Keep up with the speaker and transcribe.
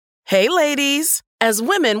Hey, ladies. As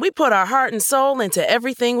women, we put our heart and soul into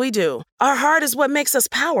everything we do. Our heart is what makes us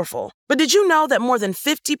powerful. But did you know that more than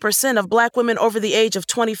 50% of Black women over the age of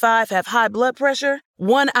 25 have high blood pressure?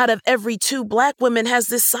 1 out of every 2 Black women has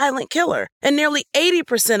this silent killer. And nearly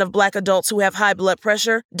 80% of Black adults who have high blood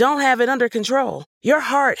pressure don't have it under control. Your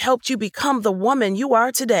heart helped you become the woman you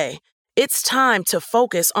are today. It's time to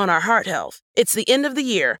focus on our heart health. It's the end of the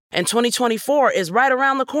year, and 2024 is right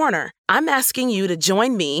around the corner. I'm asking you to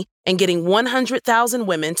join me in getting 100,000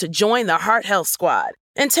 women to join the Heart Health Squad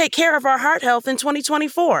and take care of our heart health in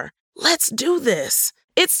 2024. Let's do this.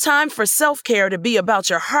 It's time for self-care to be about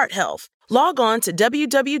your heart health. Log on to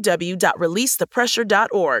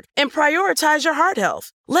www.releasethepressure.org and prioritize your heart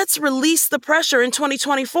health. Let's release the pressure in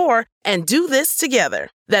 2024 and do this together.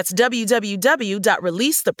 That's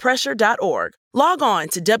www.releasethepressure.org. Log on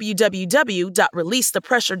to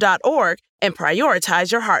www.releasethepressure.org and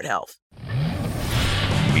prioritize your heart health.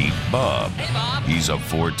 Meet Bob. Hey, Bob. He's a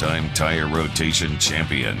 4-time tire rotation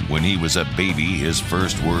champion. When he was a baby, his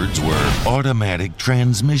first words were automatic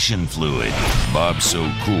transmission fluid. Bob's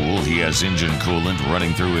so cool, he has engine coolant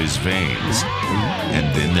running through his veins.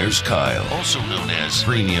 And then there's Kyle, also known as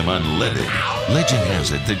Premium Unleaded. Legend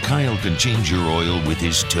has it that Kyle can change your oil with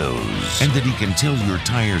his toes, and that he can tell your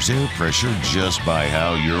tire's air pressure just by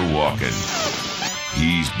how you're walking.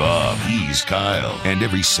 He's Bob, he's Kyle, and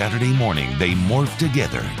every Saturday morning they morph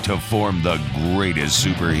together to form the greatest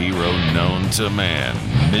superhero known to man,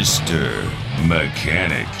 Mr.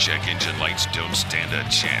 Mechanic. Check engine lights don't stand a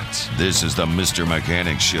chance. This is the Mr.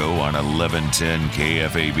 Mechanic Show on 1110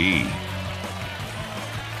 KFAB.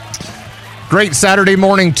 Great Saturday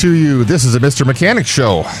morning to you. This is a Mr. Mechanic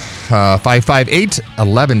Show.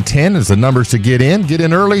 558-1110 is the numbers to get in. Get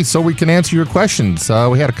in early so we can answer your questions.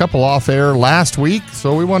 We had a couple off air last week,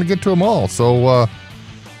 so we want to get to them all. So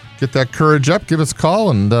get that courage up, give us a call,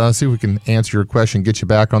 and see if we can answer your question, get you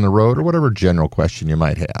back on the road, or whatever general question you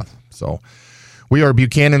might have. So we are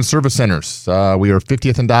Buchanan Service Centers. We are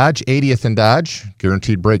 50th and Dodge, 80th and Dodge,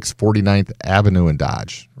 Guaranteed Brakes, 49th Avenue and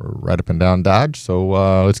Dodge. We're right up and down Dodge,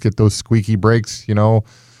 so let's get those squeaky brakes,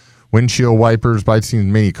 windshield wipers. I've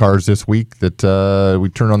seen many cars this week that we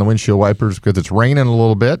turn on the windshield wipers because it's raining a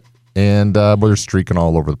little bit, and they're streaking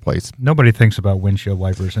all over the place. Nobody thinks about windshield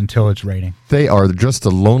wipers until it's raining. They are just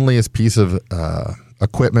the loneliest piece of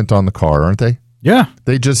equipment on the car, aren't they? Yeah.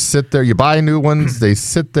 They just sit there. You buy new ones. They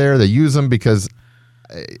sit there. They use them because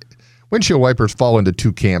windshield wipers fall into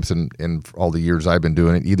two camps in all the years I've been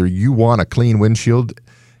doing it. Either you want a clean windshield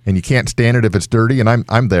and you can't stand it if it's dirty, and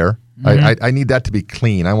I'm there. Mm-hmm. I need that to be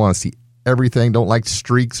clean. I want to see everything. Don't like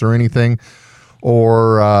streaks or anything.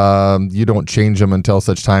 Or you don't change them until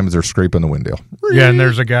such time as they're scraping the window. Yeah, and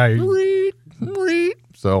there's a guy,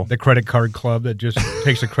 so the credit card club that just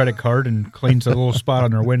takes a credit card and cleans a little spot on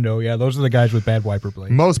their window. Yeah, those are the guys with bad wiper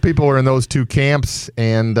blades. Most people are in those two camps,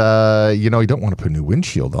 and you don't want to put a new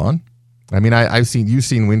windshield on. I mean, you've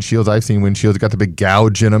seen windshields. I've seen windshields got the big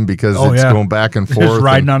gouge in them because it's going back and forth. Just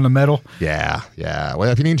riding on the metal. Yeah. Well,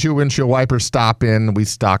 if you need your windshield wipers, stop in. We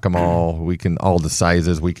stock them all. We can all the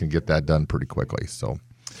sizes. We can get that done pretty quickly. So,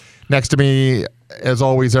 next to me, as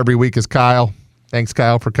always, every week is Kyle. Thanks,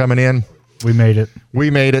 Kyle, for coming in. We made it.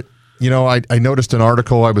 I noticed an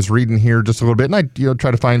article I was reading here just a little bit, and I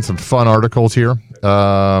try to find some fun articles here.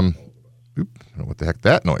 I don't know what the heck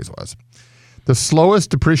that noise was. The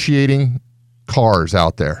slowest depreciating cars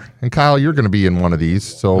out there. And Kyle, you're going to be in one of these.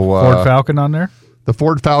 So Ford Falcon on there? The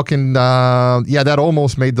Ford Falcon, that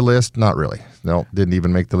almost made the list. Not really. No, didn't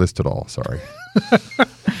even make the list at all. Sorry.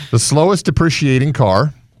 The slowest depreciating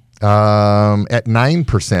car at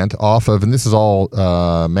 9% off of, and this is all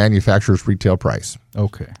manufacturer's retail price.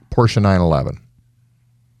 Okay. Porsche 911.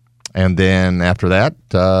 And then after that,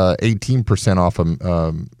 18% off of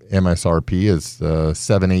MSRP is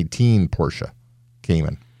 718 Porsche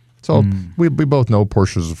Cayman. So we both know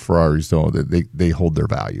Porsches and Ferraris, though, that they hold their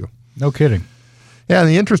value. No kidding. Yeah, and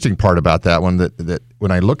the interesting part about that one, that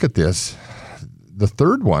when I look at this, the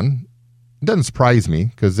third one, it doesn't surprise me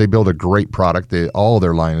because they build a great product. All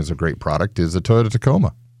their line is a great product, is the Toyota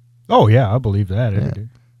Tacoma. Oh, yeah, I believe that. Yeah.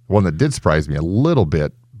 One that did surprise me a little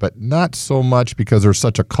bit, but not so much because there's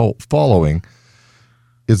such a cult following,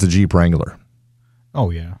 is the Jeep Wrangler.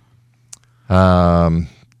 Oh, yeah.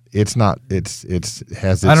 It's not. It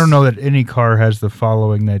has. I don't know that any car has the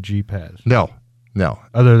following that Jeep has. No.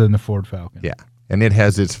 Other than the Ford Falcon. Yeah, and it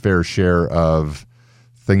has its fair share of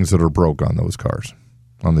things that are broke on those cars,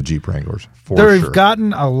 on the Jeep Wranglers. They've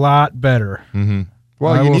gotten a lot better. Mm-hmm.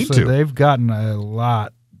 Well, you need to. They've gotten a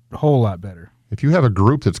whole lot better. If you have a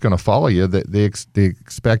group that's going to follow you, they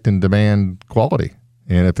expect and demand quality.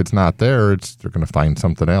 And if it's not there, they're going to find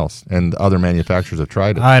something else. And other manufacturers have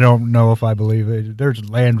tried it. I don't know if I believe it. There's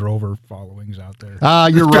Land Rover followings out there.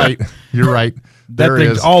 You're right. You're right. That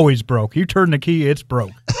thing's always broke. You turn the key, it's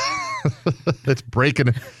broke. It's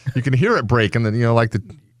breaking. You can hear it breaking. And like the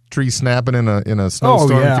tree snapping in a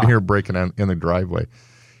snowstorm. You can hear it breaking in the driveway.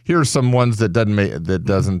 Here's some ones that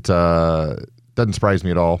doesn't surprise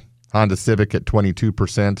me at all. Honda Civic at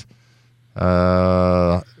 22%.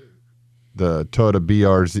 The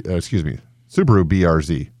Toyota Subaru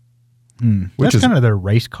BRZ. That's kind of their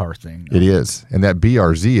race car thing. It is. And that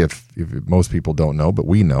BRZ, if most people don't know, but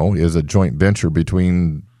we know, is a joint venture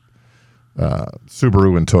between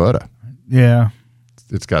Subaru and Toyota. Yeah.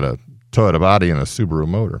 It's got a Toyota body and a Subaru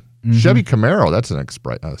motor. Mm-hmm. Chevy Camaro, that's a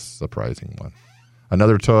surprising one.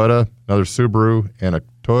 Another Toyota, another Subaru, and a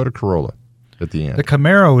Toyota Corolla at the end. The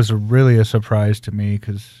Camaro was really a surprise to me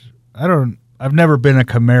because I've never been a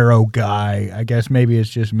Camaro guy. I guess maybe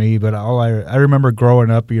it's just me, but I remember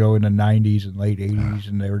growing up, in the 90s and late 80s,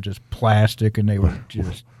 and they were just plastic, and they were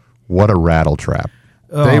just... What a rattle trap.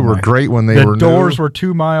 They were great when they were new. The doors were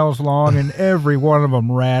 2 miles long, and every one of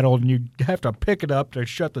them rattled, and you'd have to pick it up to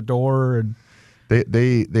shut the door. And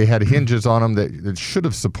They had hinges on them that should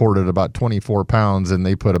have supported about 24 pounds, and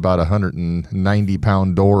they put about a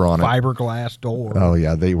 190-pound door on it. Fiberglass door. Oh,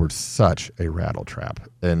 yeah. They were such a rattle trap.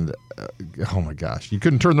 And, oh, my gosh. You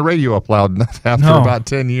couldn't turn the radio up loud enough after about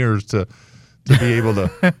 10 years to be able to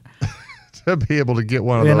get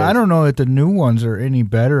one of those. And I don't know that the new ones are any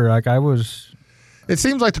better. It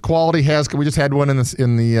seems like the quality has. We just had one in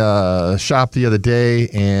the shop the other day,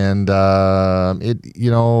 and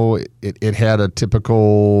it had a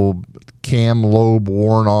typical cam lobe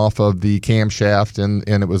worn off of the camshaft, and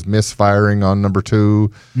it was misfiring on number 2,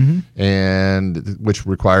 and which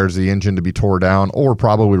requires the engine to be tore down or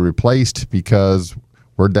probably replaced because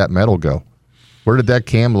where'd that metal go? Where did that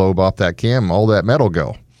cam lobe off that cam? All that metal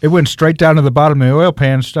go? It went straight down to the bottom of the oil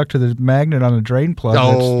pan, stuck to the magnet on the drain plug.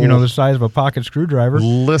 Oh. That's, the size of a pocket screwdriver.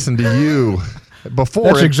 Listen to you.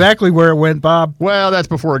 That's exactly where it went, Bob. Well, that's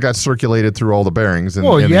before it got circulated through all the bearings and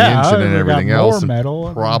the engine and everything else.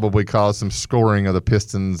 Metal. Probably caused some scoring of the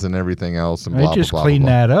pistons and everything else. And it just cleaned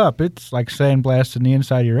that up. It's like sandblasting the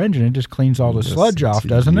inside of your engine. It just cleans all the sludge off,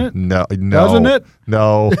 doesn't it? No. Doesn't it?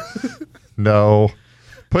 No. No.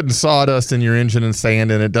 Putting sawdust in your engine and sand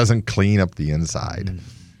in it doesn't clean up the inside.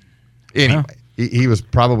 Anyway, he was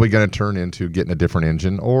probably going to turn into getting a different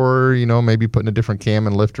engine or, maybe putting a different cam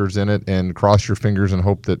and lifters in it and cross your fingers and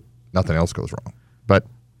hope that nothing else goes wrong. But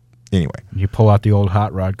anyway. You pull out the old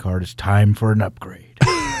hot rod card. It's time for an upgrade.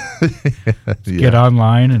 Get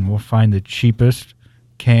online and we'll find the cheapest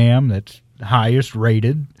cam that's highest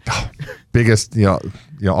rated. Biggest,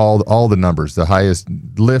 all the numbers, the highest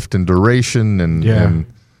lift and duration and boom,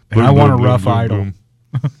 I want a boom, rough boom, idle. Boom.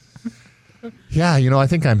 Yeah, I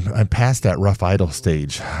think I'm past that rough idle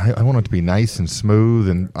stage. I want it to be nice and smooth,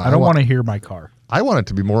 and I don't want to hear my car. I want it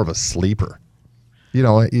to be more of a sleeper. You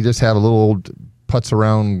just have a little old putz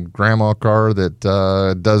around grandma car that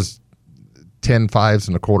does 10 5s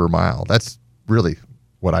and a quarter mile. That's really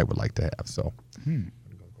what I would like to have. So,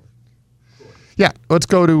 yeah, let's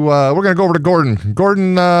go to. We're going to go over to Gordon.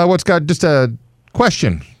 Gordon, what's got just a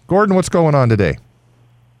question? Gordon, what's going on today?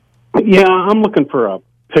 Yeah, I'm looking for a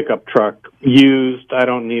pickup truck, used. I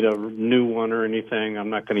don't need a new one or anything. I'm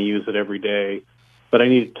not going to use it every day, but I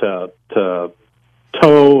need to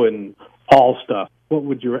tow and haul stuff. What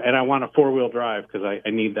would you? And I want a 4-wheel drive because I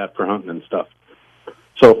need that for hunting and stuff.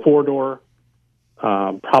 So 4-door,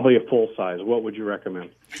 probably a full size. What would you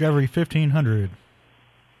recommend? Chevy 1500.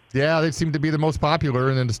 Yeah, they seem to be the most popular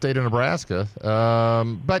in the state of Nebraska.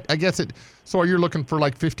 But I guess so you're looking for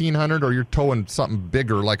like 1500, or you're towing something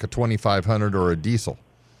bigger like a 2500 or a diesel?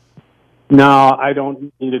 No, I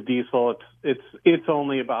don't need a diesel. It's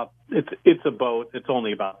only about it's a boat. It's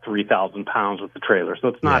only about 3,000 pounds with the trailer, so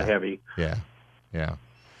it's not heavy. Yeah.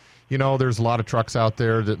 There's a lot of trucks out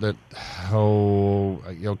there that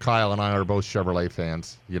Kyle and I are both Chevrolet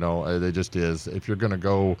fans. They just is. If you're gonna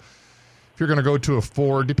go to a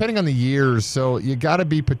Ford, depending on the years, so you got to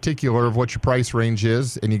be particular of what your price range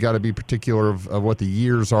is, and you got to be particular of what the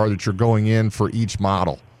years are that you're going in for each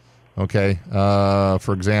model. Okay.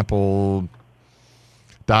 For example,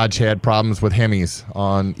 Dodge had problems with Hemis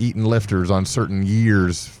on Eaton lifters on certain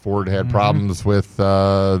years. Ford had problems with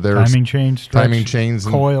their timing chains,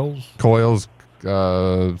 coils,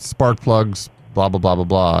 spark plugs, blah blah blah blah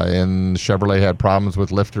blah. And Chevrolet had problems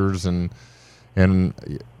with lifters and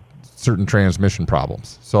certain transmission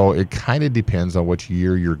problems. So it kind of depends on which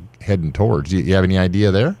year you're heading towards. You have any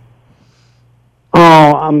idea there?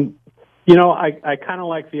 Oh, I kind of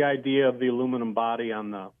like the idea of the aluminum body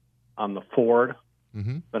on the Ford,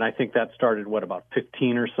 but I think that started about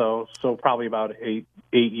 15 or so probably about eight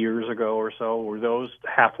years ago or so. Were those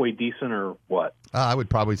halfway decent or what? I would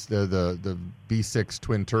probably say the V6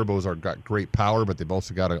 twin turbos got great power, but they've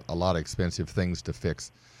also got a lot of expensive things to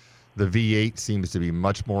fix. The V8 seems to be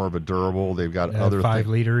much more of a durable. They've got other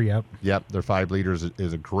 5-liter. Yep, their 5 liters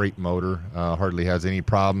is a great motor. Hardly has any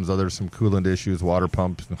problems. There's some coolant issues, water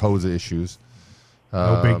pumps, and hose issues.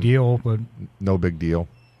 No big deal, but no big deal.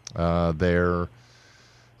 Their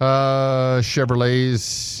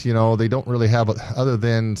Chevrolets, they don't really have, other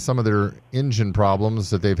than some of their engine problems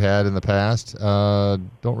that they've had in the past, don't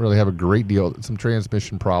really have a great deal. Some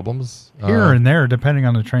transmission problems. Here and there, depending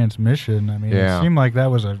on the transmission. I mean, Yeah. It seemed like that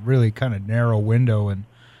was a really kind of narrow window, and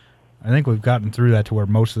I think we've gotten through that to where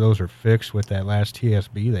most of those are fixed with that last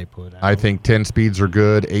TSB they put out. I think 10 speeds are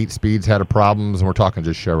good. 8 speeds had problems, and we're talking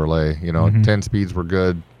just Chevrolet. 10 speeds were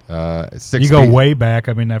good. 6 you go way back.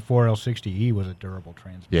 I mean, that 4L60E was a durable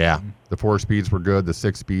transmission. Yeah, the 4 speeds were good. The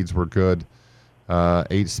 6 speeds were good.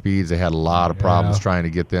 8 speeds, they had a lot of problems trying to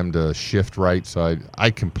get them to shift right. So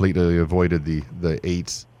I completely avoided the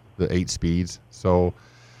 8 speeds. So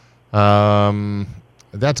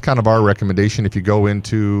that's kind of our recommendation. If you go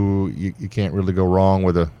into, you can't really go wrong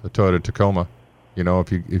with a Toyota Tacoma.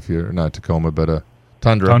 If you're not Tacoma, but a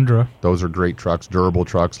Tundra. Those are great trucks, durable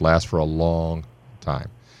trucks, last for a long time.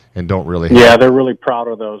 And don't really they're really proud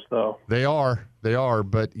of those, though. They are,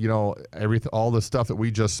 but all the stuff that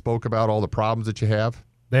we just spoke about, all the problems that you have,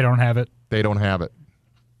 they don't have it.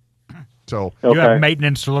 So you have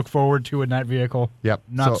maintenance to look forward to in that vehicle. Yep,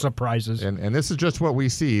 not surprises. And this is just what we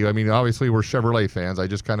see. I mean, obviously we're Chevrolet fans. I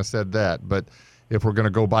just kind of said that, but if we're going to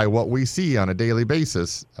go by what we see on a daily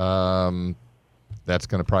basis, that's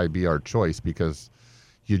going to probably be our choice because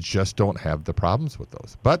you just don't have the problems with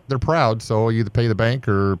those. But they're proud, so you either pay the bank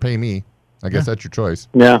or pay me. I guess that's your choice.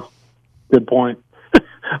 Yeah, good point.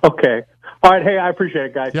 Okay. All right, hey, I appreciate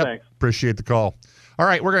it, guys. Yep. Thanks. Appreciate the call. All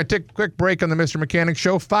right, we're going to take a quick break on the Mr. Mechanic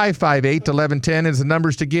Show. 558-1110 is the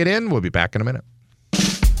numbers to get in. We'll be back in a minute.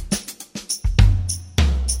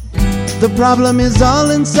 The problem is all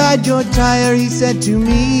inside your tire, he said to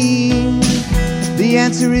me. The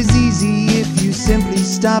answer is easy if you simply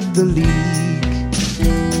stop the leak.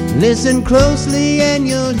 Listen closely and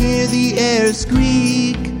you'll hear the air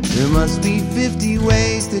squeak. There must be 50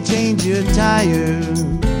 ways to change your tire.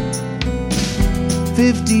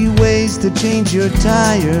 50 ways to change your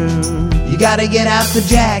tire. You gotta get out the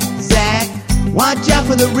jack, Zach. Watch out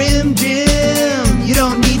for the rim, Jim. You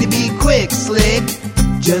don't need to be quick, slick.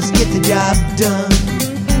 Just get the job done.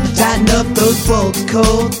 Tighten up those bolts,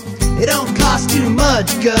 Colt. It don't cost too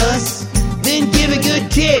much, Gus. Then give a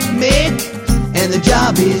good kick, Mick. And the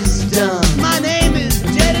job is done. My name is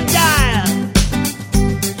Jedediah.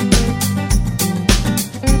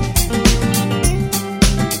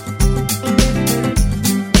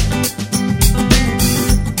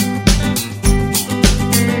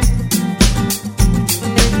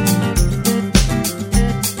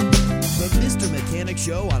 The Mr. Mechanic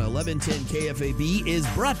Show on 1110 KFAB is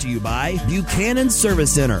brought to you by Buchanan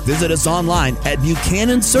Service Center. Visit us online at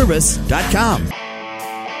buchananservice.com.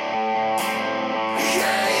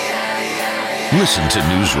 Listen to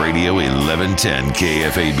News Radio 1110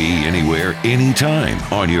 KFAB anywhere, anytime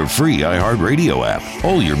on your free iHeartRadio app.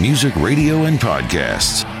 All your music, radio, and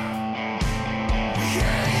podcasts.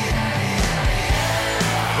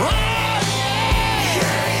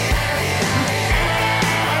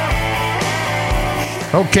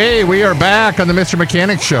 Okay, we are back on the Mr.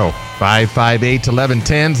 Mechanic Show.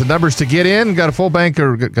 558-1110 is the numbers to get in. Got a full bank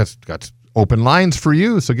or got open lines for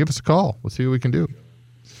you, so give us a call. We'll see what we can do.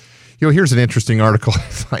 Here's an interesting article I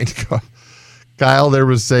find, Kyle. There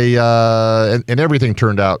was and everything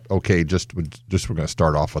turned out okay. Just we're going to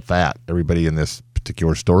start off with that. Everybody in this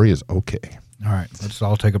particular story is okay. All right, let's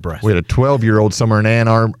all take a breath. We had a 12-year-old somewhere in Ann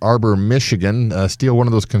Arbor, Michigan, steal one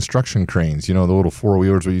of those construction cranes. The little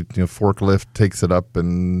four-wheelers where forklift takes it up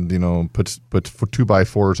and puts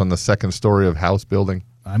 2x4s on the second story of house building.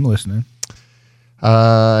 I'm listening.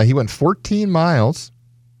 He went 14 miles.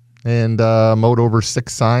 And mowed over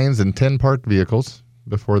 6 signs and 10 parked vehicles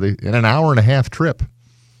in an hour-and-a-half trip.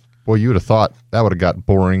 Boy, you would have thought that would have got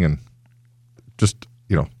boring and just,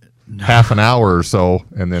 half an hour or so.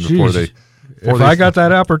 And then If I got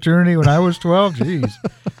that opportunity when I was 12, geez,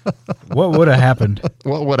 what would have happened?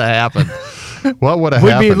 What would have happened?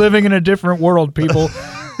 We'd be living in a different world, people.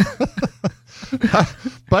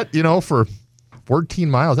 But, for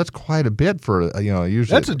 14 miles, that's quite a bit for,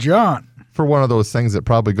 usually. That's a jaunt. For one of those things that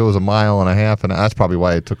probably goes a mile and a half, and that's probably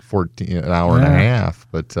why it took an hour and a half.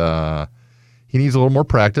 But he needs a little more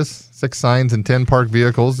practice. 6 signs and 10 parked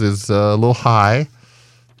vehicles is a little high,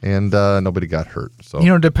 and nobody got hurt.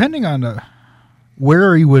 So depending on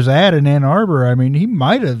where he was at in Ann Arbor, I mean,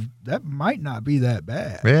 that might not be that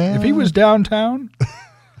bad. Yeah. If he was downtown,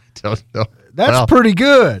 don't know. That's pretty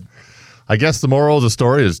good. I guess the moral of the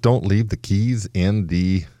story is don't leave the keys in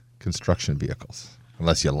the construction vehicles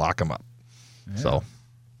unless you lock them up. Yeah. So,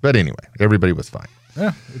 but anyway, everybody was fine.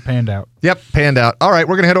 Yeah, it panned out. Yep, panned out. All right,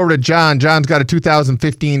 we're going to head over to John. John's got a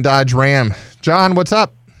 2015 Dodge Ram. John, what's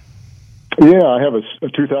up? Yeah, I have a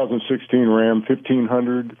 2016 Ram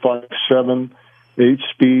 1500, 5.7,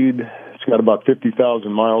 8-speed. It's got about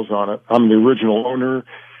 50,000 miles on it. I'm the original owner,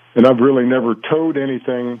 and I've really never towed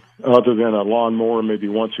anything other than a lawnmower maybe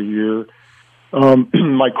once a year.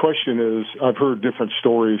 My question is, I've heard different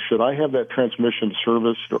stories. Should I have that transmission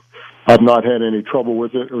serviced? I've not had any trouble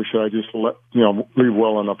with it, or should I just leave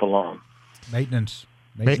well enough alone? Maintenance.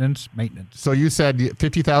 So you said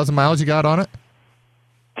 50,000 miles you got on it?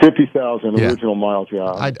 50,000 original miles,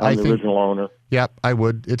 yeah. I'm the original owner. Yep, I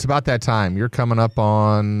would. It's about that time. You're coming up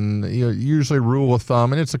on usually rule of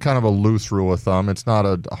thumb, and it's a kind of a loose rule of thumb. It's not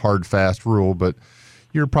a hard, fast rule, but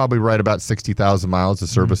you're probably right about 60,000 miles to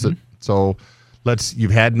service it. So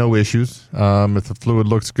you've had no issues. If the fluid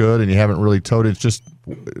looks good and you haven't really towed it, it's just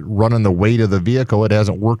running the weight of the vehicle. It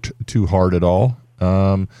hasn't worked too hard at all.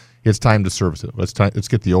 It's time to service it. Let's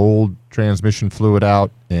get the old transmission fluid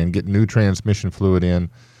out and get new transmission fluid in.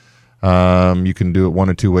 You can do it one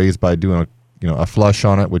of two ways by doing a flush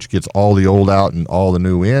on it, which gets all the old out and all the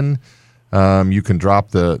new in. You can drop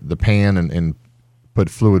the pan and put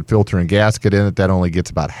fluid filter and gasket in it. That only gets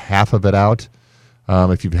about half of it out.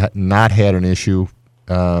 If you've not had an issue,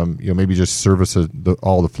 maybe just service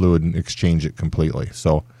all the fluid and exchange it completely.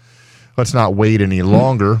 So let's not wait any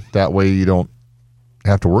longer. That way you don't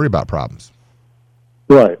have to worry about problems.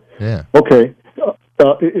 Right. Yeah. Okay.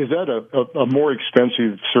 Is that a more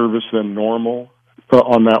expensive service than normal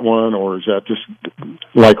on that one, or is that just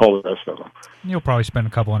like all the rest of them? You'll probably spend a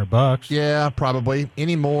couple $100. Yeah, probably.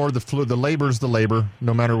 Any more, the labor's the labor,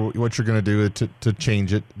 no matter what you're going to do to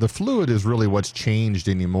change it. The fluid is really what's changed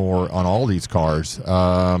anymore on all these cars.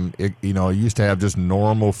 It used to have just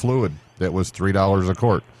normal fluid that was $3 a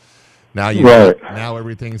quart. Now now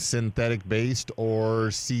everything's synthetic based or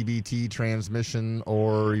CVT transmission,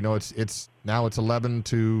 or it's now it's $11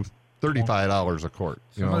 to $35 a quart.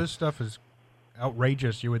 Some of this stuff is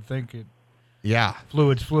outrageous. You would think it. Yeah,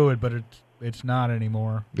 fluid's fluid, but it's not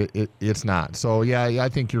anymore. It's not. So yeah, I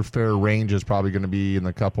think your fair range is probably going to be in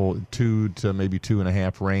the 2 to maybe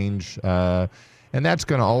 2.5 range, and that's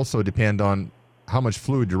going to also depend on how much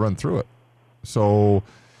fluid you run through it. So.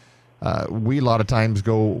 We a lot of times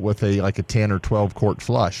go with a 10 or 12 quart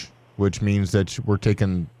flush, which means that we're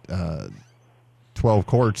taking 12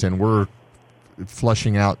 quarts and we're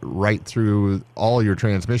flushing out right through all your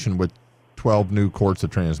transmission with 12 new quarts of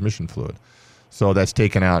transmission fluid. So that's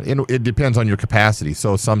taken out. It depends on your capacity.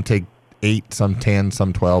 So some take 8, some 10,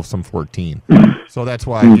 some 12, some 14. So that's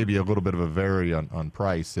why I give you a little bit of a vary on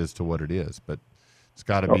price as to what it is. But it's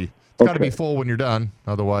got to be full when you're done.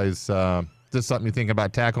 Otherwise. Is this something you think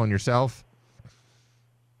about tackling yourself?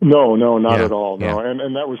 No, not at all. No,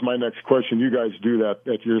 and that was my next question. You guys do that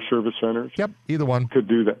at your service centers? Yep, either one could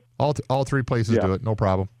do that. All 3 places do it, no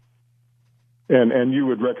problem. And you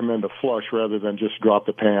would recommend a flush rather than just drop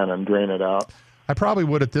the pan and drain it out? I probably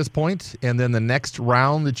would at this point, and then the next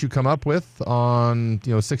round that you come up with on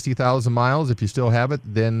 60,000 miles, if you still have it,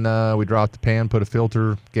 then we drop the pan, put a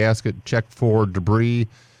filter, gasket, check for debris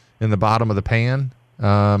in the bottom of the pan.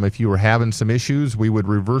 If you were having some issues, we would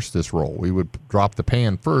reverse this roll. We would drop the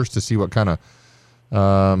pan first to see what kind of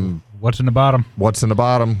what's in the bottom. What's in the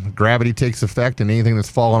bottom? Gravity takes effect, and anything that's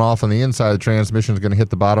fallen off on the inside of the transmission is going to hit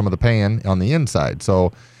the bottom of the pan on the inside.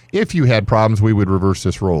 So if you had problems, we would reverse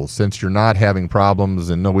this roll. Since you're not having problems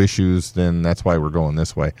and no issues, then that's why we're going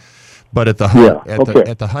this way. But at the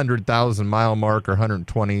 100,000 mile mark or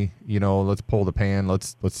 120, let's pull the pan.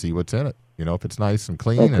 Let's see what's in it. If it's nice and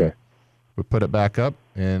clean and we put it back up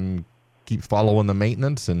and keep following the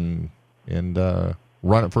maintenance and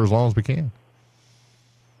run it for as long as we can.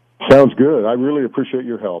 Sounds good. I really appreciate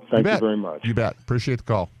your help. Thank you very much. You bet. Appreciate the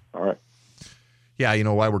call. All right. Yeah,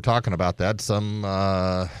 why we're talking about that. Some,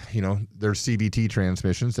 there's CVT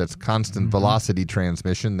transmissions. That's constant velocity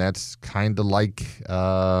transmission. That's kind of like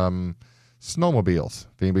snowmobiles.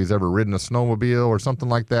 If anybody's ever ridden a snowmobile or something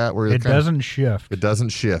like that, where it doesn't shift. It doesn't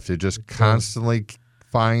shift. It just constantly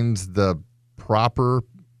finds the proper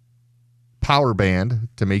power band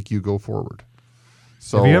to make you go forward.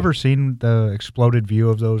 So, have you ever seen the exploded view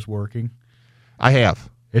of those working? I have.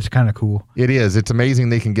 It's kind of cool. It is. It's amazing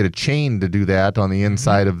they can get a chain to do that on the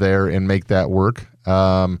inside of there and make that work.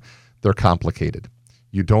 They're complicated.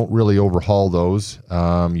 You don't really overhaul those.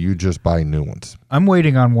 You just buy new ones. I'm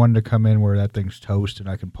waiting on one to come in where that thing's toast and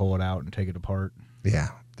I can pull it out and take it apart. Yeah,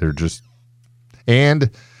 they're just... And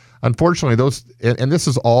unfortunately, those... And this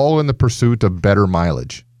is all in the pursuit of better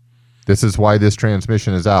mileage. This is why this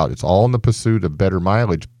transmission is out. It's all in the pursuit of better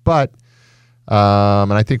mileage. But,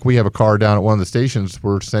 and I think we have a car down at one of the stations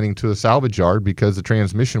we're sending to a salvage yard because the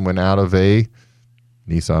transmission went out of a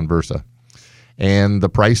Nissan Versa. And the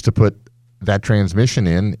price to put that transmission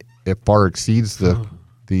in, it far exceeds the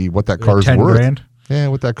what that car's worth. $10,000? Yeah,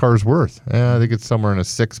 what that car's worth. I think it's somewhere in a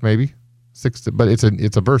 6 maybe. But it's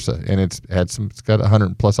a Versa, and it's got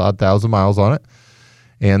 100 plus odd thousand miles on it.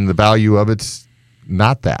 And the value of it's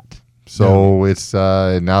not that. So it's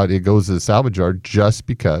now it goes to the salvage yard just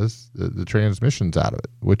because the transmission's out of it,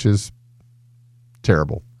 which is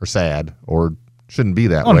terrible or sad or shouldn't be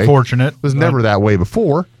that way. Unfortunate. It was never that way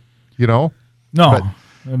before, No. But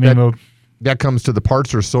I mean, that comes to the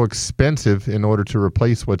parts are so expensive in order to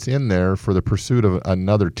replace what's in there for the pursuit of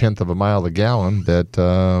another 1/10 of a mile a gallon that,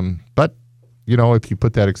 but, if you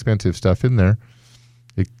put that expensive stuff in there,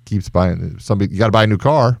 it keeps buying. You got to buy a new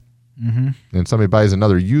car. Mm-hmm. And somebody buys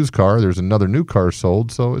another used car, there's another new car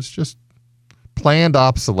sold, so it's just planned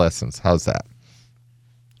obsolescence. How's that?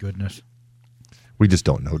 Goodness. We just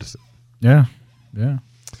don't notice it. Yeah.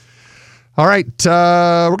 All right,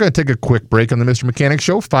 we're going to take a quick break on the Mr. Mechanic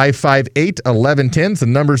Show. 558-1110 is the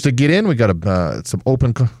numbers to get in. We got some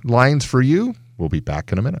open lines for you. We'll be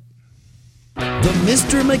back in a minute. The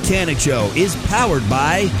Mr. Mechanic Show is powered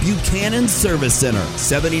by Buchanan Service Center,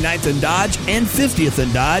 79th and Dodge and 50th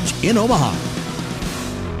and Dodge in Omaha.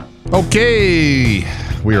 Okay,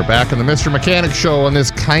 we are back on the Mr. Mechanic Show on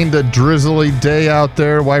this kind of drizzly day out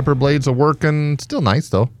there. Wiper blades are working. Still nice,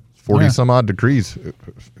 though. 40 some odd degrees.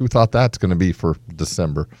 Who thought that's going to be for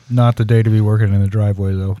December? Not the day to be working in the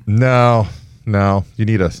driveway, though. No. You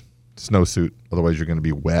need a snowsuit. Otherwise, you're going to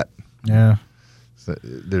be wet. Yeah. So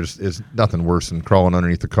there's nothing worse than crawling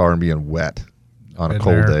underneath the car and being wet on a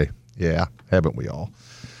cold day. Yeah, haven't we all?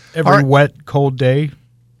 Every wet, cold day,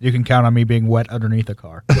 you can count on me being wet underneath the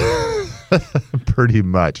car. Pretty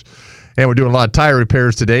much. And we're doing a lot of tire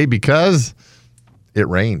repairs today because it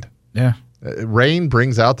rained. Yeah. Rain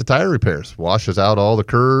brings out the tire repairs, washes out all the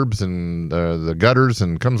curbs and the gutters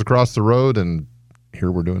and comes across the road, and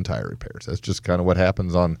here we're doing tire repairs. That's just kind of what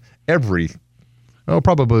happens on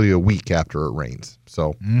probably a week after it rains.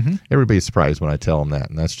 So everybody's surprised when I tell them that,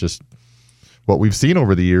 and that's just what we've seen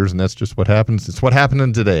over the years, and that's just what happens. It's what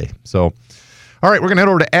happened today. So, all right, we're going to head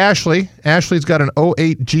over to Ashley. Ashley's got an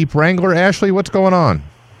 08 Jeep Wrangler. Ashley, what's going on?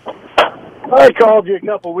 I called you a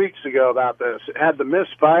couple weeks ago about this. It had the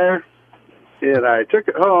misfire. And I took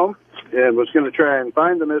it home and was going to try and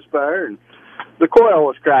find the misfire, and the coil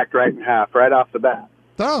was cracked right in half right off the bat.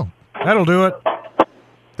 Oh, that'll do it.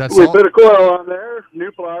 We put a coil on there,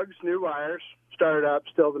 new plugs, new wires, started up,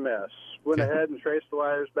 still the miss. Went ahead and traced the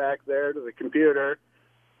wires back there to the computer,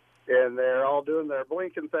 and they're all doing their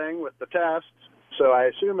blinking thing with the tests, so I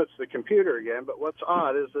assume it's the computer again, but what's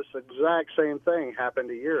odd is this exact same thing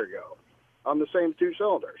happened a year ago on the same two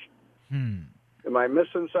cylinders. Am I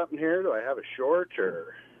missing something here? Do I have a short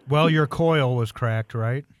or? Well, your coil was cracked,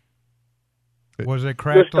 right? Was it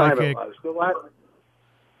cracked? This time it was.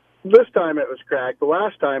 This time it was cracked. The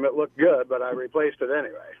last time it looked good, but I replaced it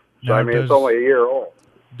anyway. So, now, it's only a year old.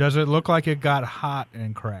 Does it look like it got hot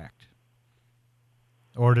and cracked?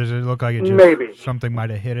 Or does it look like it just maybe something might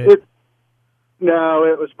have hit it? No,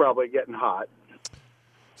 it was probably getting hot.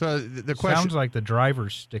 So the question sounds like the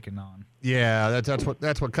driver's sticking on. Yeah, that's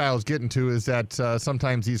what Kyle's getting to is that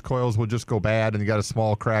sometimes these coils will just go bad and you got a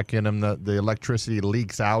small crack in them. The electricity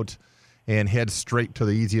leaks out and heads straight to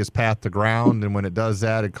the easiest path to ground, and when it does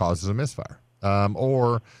that, it causes a misfire.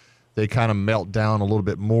 Or they kind of melt down a little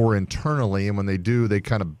bit more internally, and when they do, they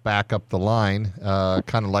kind of back up the line,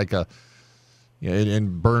 kind of like it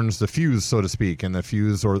burns the fuse, so to speak, and the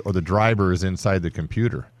fuse or the driver is inside the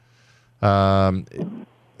computer.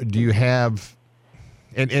 Do you have,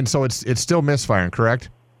 and so it's still misfiring, correct?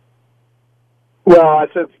 Well, I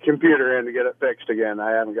sent the computer in to get it fixed again. I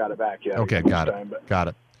haven't got it back yet. Okay, got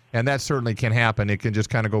it. And that certainly can happen. It can just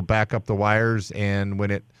kind of go back up the wires, and when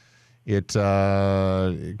it creates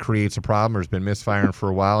a problem or has been misfiring for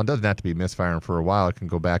a while, it doesn't have to be misfiring for a while. It can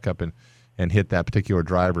go back up and hit that particular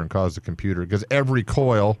driver and cause the computer, because every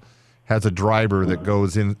coil has a driver that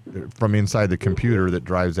goes in from inside the computer that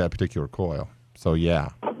drives that particular coil. So, yeah.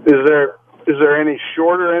 Is there any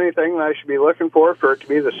short or anything that I should be looking for it to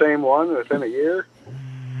be the same one within a year?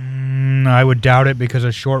 I would doubt it because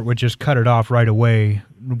a short would just cut it off right away.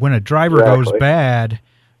 When a driver goes bad,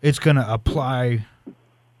 it's going to apply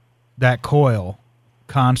that coil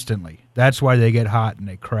constantly. That's why they get hot and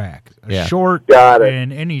they crack. A short,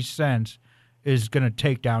 in any sense, is going to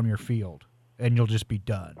take down your field, and you'll just be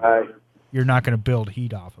done. You're not going to build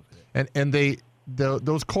heat off of it. And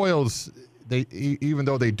those coils, even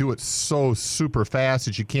though they do it so super fast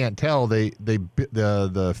that you can't tell,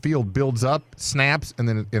 the field builds up, snaps, and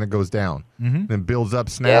then it goes down. Mm-hmm. Then builds up,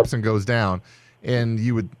 snaps, and goes down.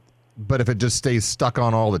 And but if it just stays stuck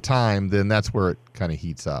on all the time, then that's where it kind of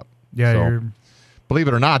heats up. Yeah. So, believe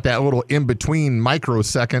it or not, that little in between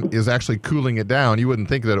microsecond is actually cooling it down. You wouldn't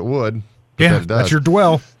think that it would. Yeah, that's your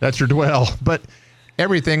dwell. That's your dwell. But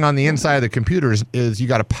everything on the inside of the computer is you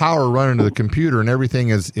got a power running to the computer, and everything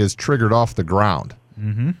is triggered off the ground.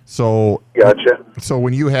 Mm-hmm. So Gotcha. So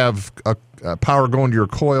when you have a power going to your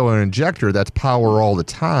coil and injector, that's power all the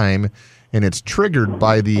time, and it's triggered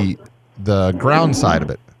by the ground side of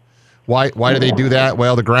it. Why do they do that?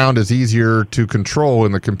 Well, the ground is easier to control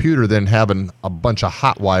in the computer than having a bunch of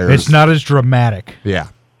hot wires. It's not as dramatic. Yeah.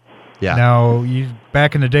 Now,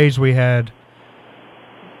 back in the days, we had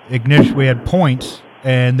ignition. We had points,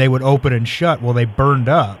 and they would open and shut. Well, they burned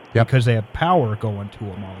up because they had power going to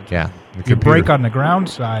them all the time. Yeah. You break on the ground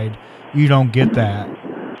side, you don't get that.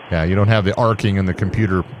 Yeah, you don't have the arcing and the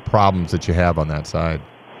computer problems that you have on that side.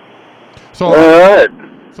 So, All right.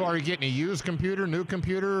 So are you getting a used computer, new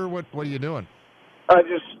computer? What are you doing? I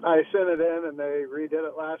sent it in, and they redid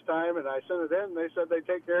it last time, and I sent it in, and they said they'd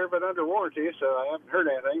take care of it under warranty, so I haven't heard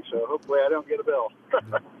anything, so hopefully I don't get a bill.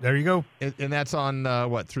 There you go. And that's on,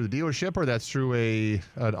 through the dealership, or that's through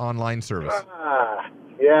an online service?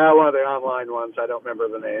 Yeah, one of the online ones. I don't remember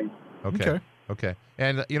the name. Okay.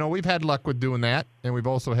 And, we've had luck with doing that, and we've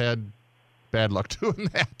also had bad luck doing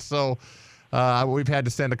that, so... we've had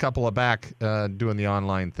to send a couple of back doing the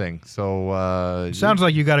online thing. So sounds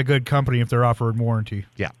like you got a good company if they're offering warranty.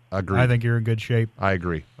 Yeah, agree. I think you're in good shape. I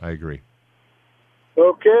agree. Okay.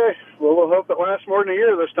 Well, we'll hope it lasts more than a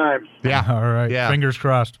year this time. Yeah. All right. Yeah. Fingers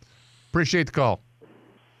crossed. Appreciate the call.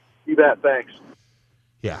 You bet. Thanks.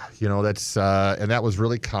 Yeah. That's and that was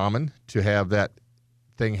really common to have that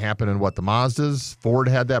thing happen in the Mazdas. Ford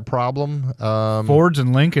had that problem. Fords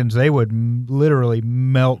and Lincolns, they would literally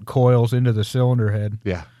melt coils into the cylinder head.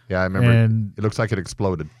 Yeah, I remember. And it looks like it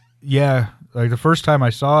exploded. Yeah, like the first time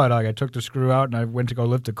I saw it, I took the screw out and I went to go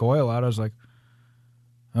lift the coil out. I was like,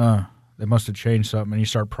 they must have changed something. And you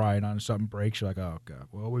start prying on it, something breaks. You're like, oh god,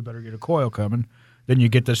 well, we better get a coil coming. Then you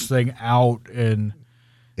get this thing out and.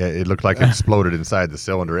 Yeah, it looked like it exploded inside the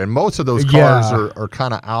cylinder. And most of those cars are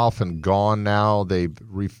kind of off and gone now. They've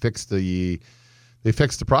fixed the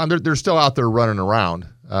problem. They're still out there running around.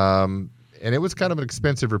 And it was kind of an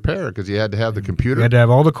expensive repair because you had to have the computer. You had to have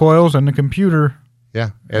all the coils and the computer.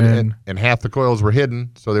 Yeah, and half the coils were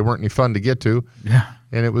hidden, so they weren't any fun to get to. Yeah.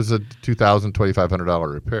 And it was a $2,000,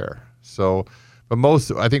 $2,500 repair. So, but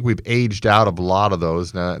I think we've aged out of a lot of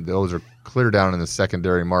those. Now, those are clear down in the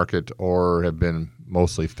secondary market or have been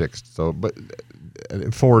mostly fixed. So, but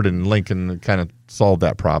Ford and Lincoln kind of solved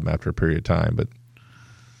that problem after a period of time. But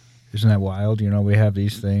isn't that wild? We have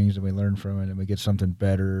these things and we learn from it, and we get something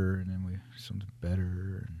better, and then something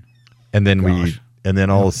better, and then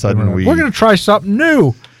all of a sudden we're going to try something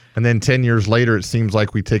new. And then 10 years later, it seems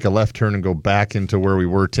like we take a left turn and go back into where we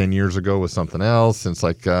were 10 years ago with something else. And it's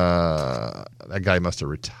like that guy must have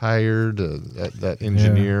retired. That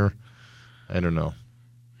engineer, I don't know.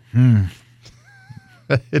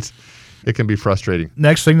 It can be frustrating.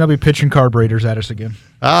 Next thing, they'll be pitching carburetors at us again.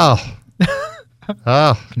 Oh,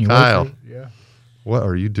 Can you Kyle, yeah. What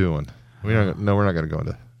are you doing? We're not going to go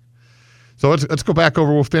into. So let's go back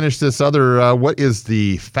over. We'll finish this other. What is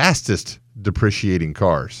the fastest depreciating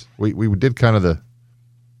cars? We did kind of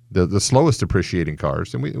the slowest depreciating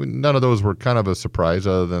cars, and we none of those were kind of a surprise,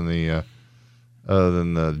 other than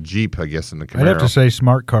the Jeep, I guess, and the Camaro. I'd have to say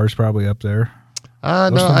smart cars probably up there. No,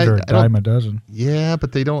 I don't. Dime a dozen. Yeah,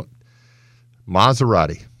 but they don't.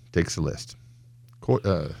 Maserati takes the list.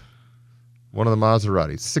 One of the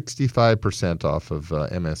Maseratis, 65% off of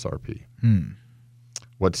MSRP.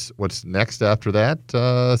 What's next after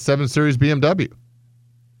that? 7 Series BMW.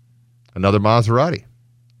 Another Maserati.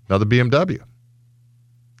 Another BMW.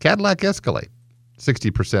 Cadillac Escalade,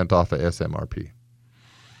 60% off of SMRP.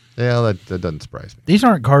 Yeah, that doesn't surprise me. These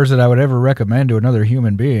aren't cars that I would ever recommend to another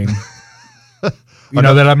human being. That I'm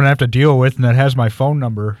going to have to deal with, and that has my phone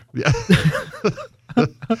number. Yeah.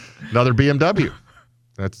 Another BMW.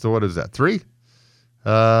 What is that? 3?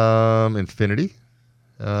 Infinity.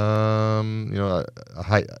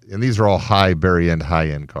 High, and these are all very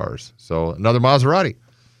high-end cars. So another Maserati.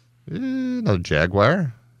 Another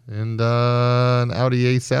Jaguar and an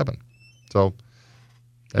Audi A7. So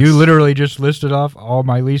you literally just listed off all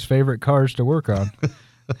my least favorite cars to work on.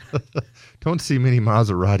 Don't see many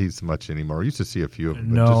Maseratis much anymore. I used to see a few of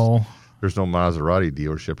them. No. There's no Maserati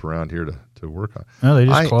dealership around here to work on. No, they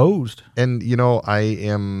just closed. And, I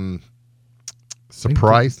am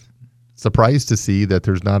surprised to see that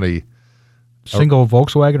there's not a single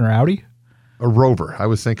Volkswagen or Audi? A Rover. I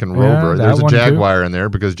was thinking Rover. There's a Jaguar too. In there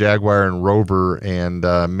because Jaguar and Rover and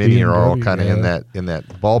Mini BMW, are all kind of in that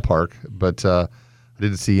ballpark. But I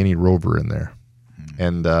didn't see any Rover in there.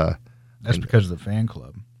 And that's because of the fan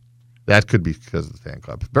club. That could be because of the fan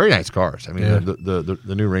club. Very nice cars. I mean,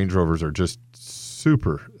 the new Range Rovers are just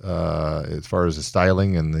super as far as the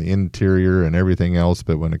styling and the interior and everything else.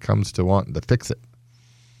 But when it comes to wanting to fix it,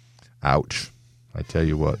 ouch! I tell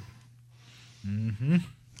you what. Mm-hmm.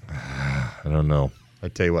 I don't know. I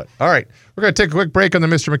tell you what. All right, we're going to take a quick break on the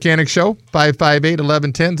Mr. Mechanic Show.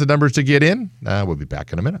 558-1110 is the numbers to get in. We'll be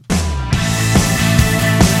back in a minute.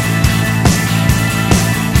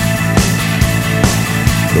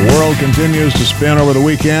 The world continues to spin over the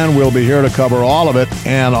weekend. We'll be here to cover all of it.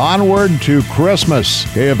 And onward to Christmas.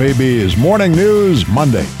 KFAB's Morning News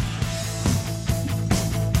Monday.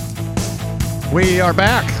 We are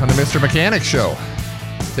back on the Mr. Mechanic Show.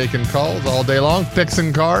 Taking calls all day long,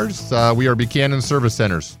 fixing cars. We are Buchanan Service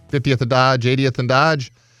Centers. 50th and Dodge, 80th and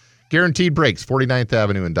Dodge. Guaranteed brakes, 49th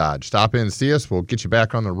Avenue and Dodge. Stop in and see us. We'll get you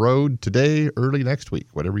back on the road today, early next week,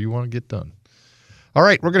 whatever you want to get done. All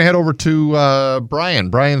right, we're going to head over to Brian.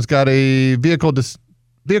 Brian's got a vehicle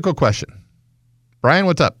question. Brian,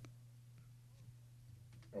 what's up?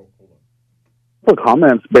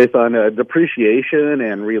 Comments based on depreciation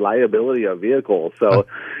and reliability of vehicles. So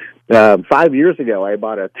 5 years ago, I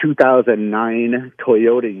bought a 2009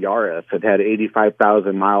 Toyota Yaris. It had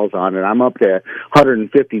 85,000 miles on it. I'm up to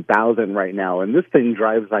 150,000 right now, and this thing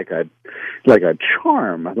drives like a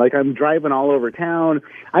charm. Like I'm driving all over town.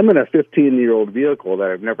 I'm in a 15-year-old vehicle that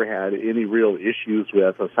I've never had any real issues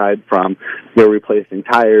with, aside from replacing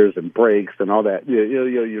tires and brakes and all that,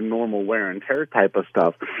 your normal wear and tear type of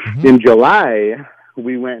stuff. Mm-hmm. In July,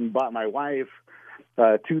 we went and bought my wife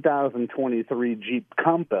 2023 Jeep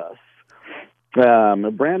Compass,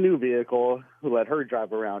 a brand new vehicle. Let her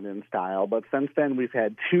drive around in style. But since then, we've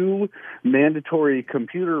had 2 mandatory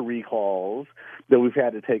computer recalls that we've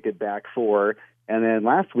had to take it back for. And then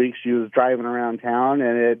last week, she was driving around town,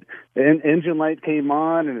 and an engine light came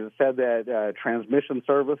on, and it said that transmission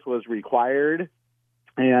service was required.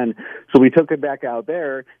 And so we took it back out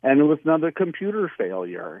there, and it was another computer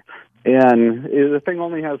failure. And the thing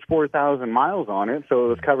only has 4,000 miles on it, so it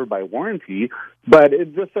was covered by warranty. But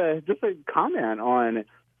it's just a comment on,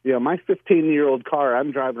 my 15-year-old car.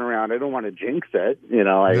 I'm driving around. I don't want to jinx it.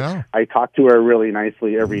 I talk to her really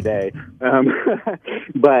nicely every day.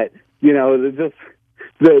 But just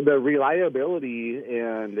the reliability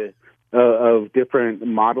and of different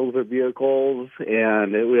models of vehicles,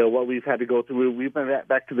 and what we've had to go through. We've been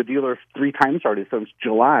back to the dealer 3 times already since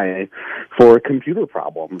July for computer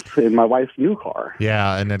problems in my wife's new car.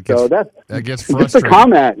 Yeah, and that gets frustrating. Just a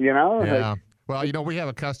comment, Yeah. Well, we have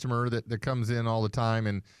a customer that comes in all the time,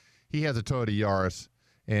 and he has a Toyota Yaris,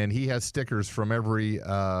 and he has stickers from every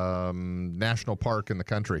national park in the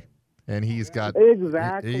country. And he's got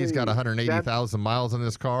 180,000 miles on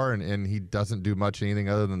this car, and he doesn't do much anything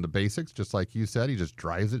other than the basics, just like you said. He just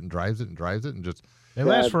drives it and drives it and drives it, and just it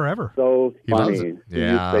lasts forever. So funny. He loves it.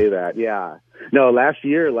 Yeah. You say that. Yeah. No, last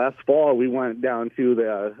fall, we went down to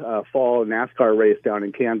the fall NASCAR race down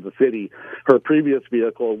in Kansas City. Her previous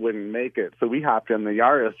vehicle wouldn't make it, so we hopped in the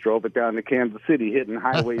Yaris, drove it down to Kansas City, hitting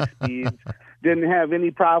highway speeds. Didn't have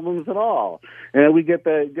any problems at all. And we get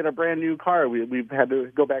a brand new car. We've had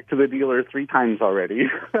to go back to the dealer 3 times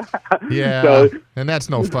already. Yeah, and that's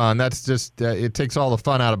no fun. That's just it takes all the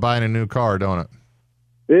fun out of buying a new car, don't it?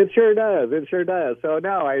 It sure does. It sure does. So,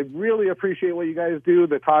 no, I really appreciate what you guys do.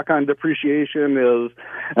 The talk on depreciation is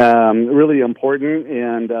really important.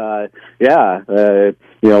 And,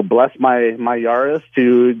 bless my Yaris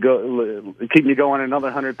to keep me going another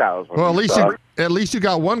 100,000. Well, at least you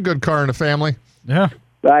got one good car in the family. Yeah.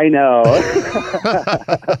 I know.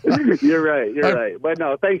 You're right. But,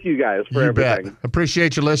 no, thank you guys for everything. Bet.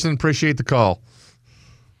 Appreciate you listening. Appreciate the call.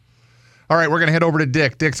 All right, we're going to head over to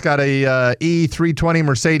Dick. Dick's got a E320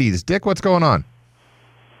 Mercedes. Dick, what's going on?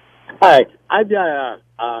 Hi, I've got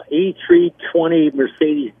a E320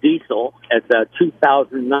 Mercedes diesel. It's a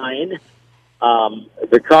 2009.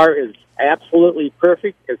 The car is absolutely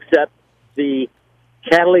perfect, except the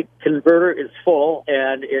catalytic converter is full,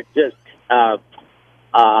 and it just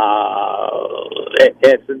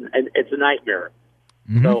it's a nightmare.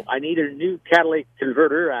 Mm-hmm. So I need a new catalytic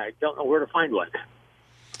converter. I don't know where to find one.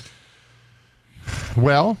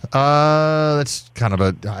 Well, that's kind of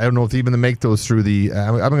I don't know if even to make those through the,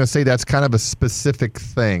 I'm going to say that's kind of a specific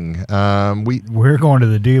thing. We're going to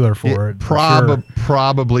the dealer for it.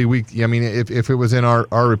 Probably if it was in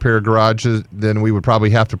our repair garages, then we would probably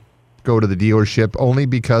have to go to the dealership, only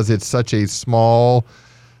because it's such a small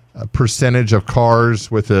percentage of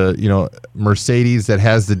cars with a Mercedes that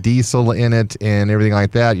has the diesel in it and everything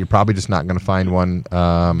like that. You're probably just not going to find one.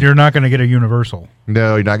 You're not going to get a universal.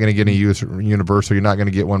 No, you're not going to get a universal. You're not going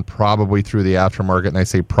to get one probably through the aftermarket, and I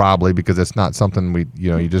say probably because it's not something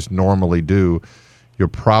you just normally do. You'll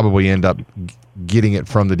probably end up getting it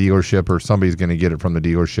from the dealership, or somebody's going to get it from the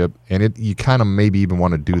dealership, and you kind of maybe even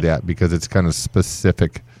want to do that because it's kind of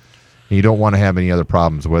specific. You don't want to have any other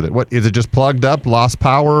problems with it. What is it? Just plugged up, lost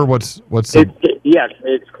power? What's Yes,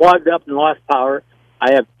 it's clogged up and lost power.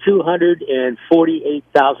 I have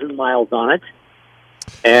 248,000 miles on it,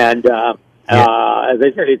 and as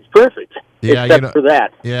I said, it's perfect. Yeah, except for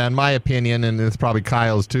that. Yeah, in my opinion, and it's probably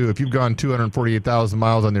Kyle's too. If you've gone 248,000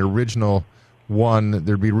 miles on the original one,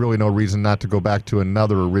 there'd be really no reason not to go back to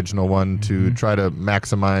another original one to try to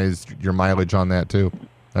maximize your mileage on that too.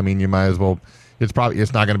 I mean, you might as well. It's not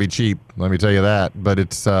going to be cheap, let me tell you that. But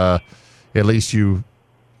it's at least you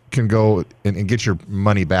can go and get your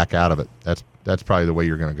money back out of it. That's probably the way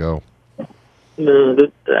you're going to go.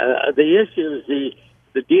 The issue is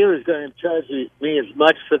the dealer is going to charge me as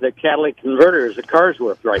much for the catalytic converter as the car's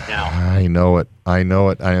worth right now. I know it.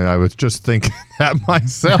 I was just thinking that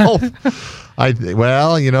myself.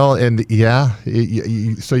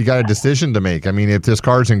 So you got a decision to make. I mean, if this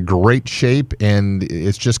car's in great shape and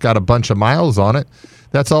it's just got a bunch of miles on it,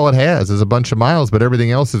 that's all it has is a bunch of miles, but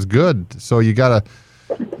everything else is good. So you got to,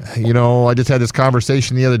 I just had this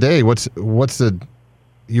conversation the other day. You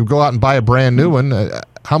go out and buy a brand new one.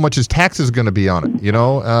 How much is taxes going to be on it?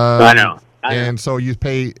 I know. And so you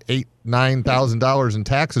pay $8,000-$9,000 in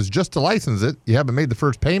taxes just to license it. You haven't made the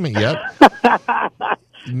first payment yet.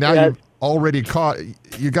 Now you've already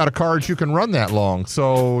you got a car that you can run that long.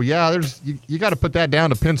 So yeah, you got to put that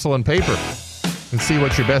down to pencil and paper and see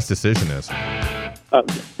what your best decision is.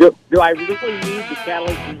 Do I really need the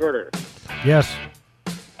catalytic converter? Yes.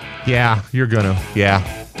 Yeah, you're gonna. Yeah.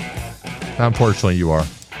 Unfortunately, you are.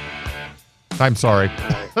 I'm sorry.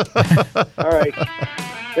 All right.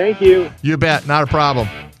 Thank you. You bet. Not a problem.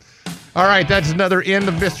 All right, that's another end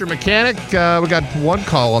of Mr. Mechanic. We got one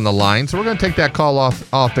call on the line, so we're going to take that call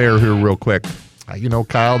off air here real quick.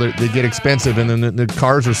 Kyle, they get expensive, and then the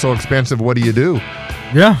cars are so expensive. What do you do?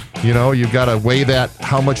 Yeah. You've got to weigh that,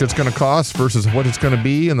 how much it's going to cost versus what it's going to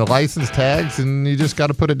be, and the license tags, and you just got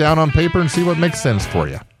to put it down on paper and see what makes sense for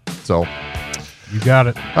you. So, you got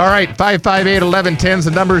it. All right, 558-1110 is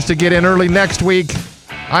the numbers to get in early next week.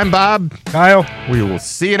 I'm Bob. Kyle. We will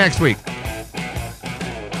see you next week.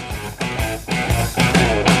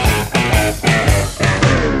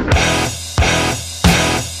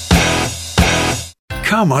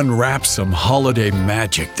 Come unwrap some holiday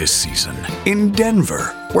magic this season in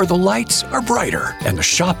Denver, where the lights are brighter and the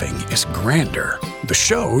shopping is grander. The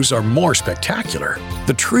shows are more spectacular,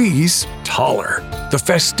 the trees taller, the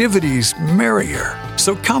festivities merrier.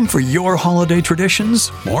 So come for your holiday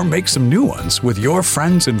traditions or make some new ones with your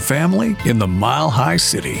friends and family in the Mile High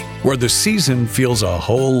City, where the season feels a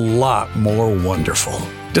whole lot more wonderful.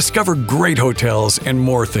 Discover great hotels and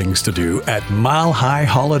more things to do at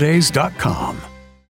milehighholidays.com.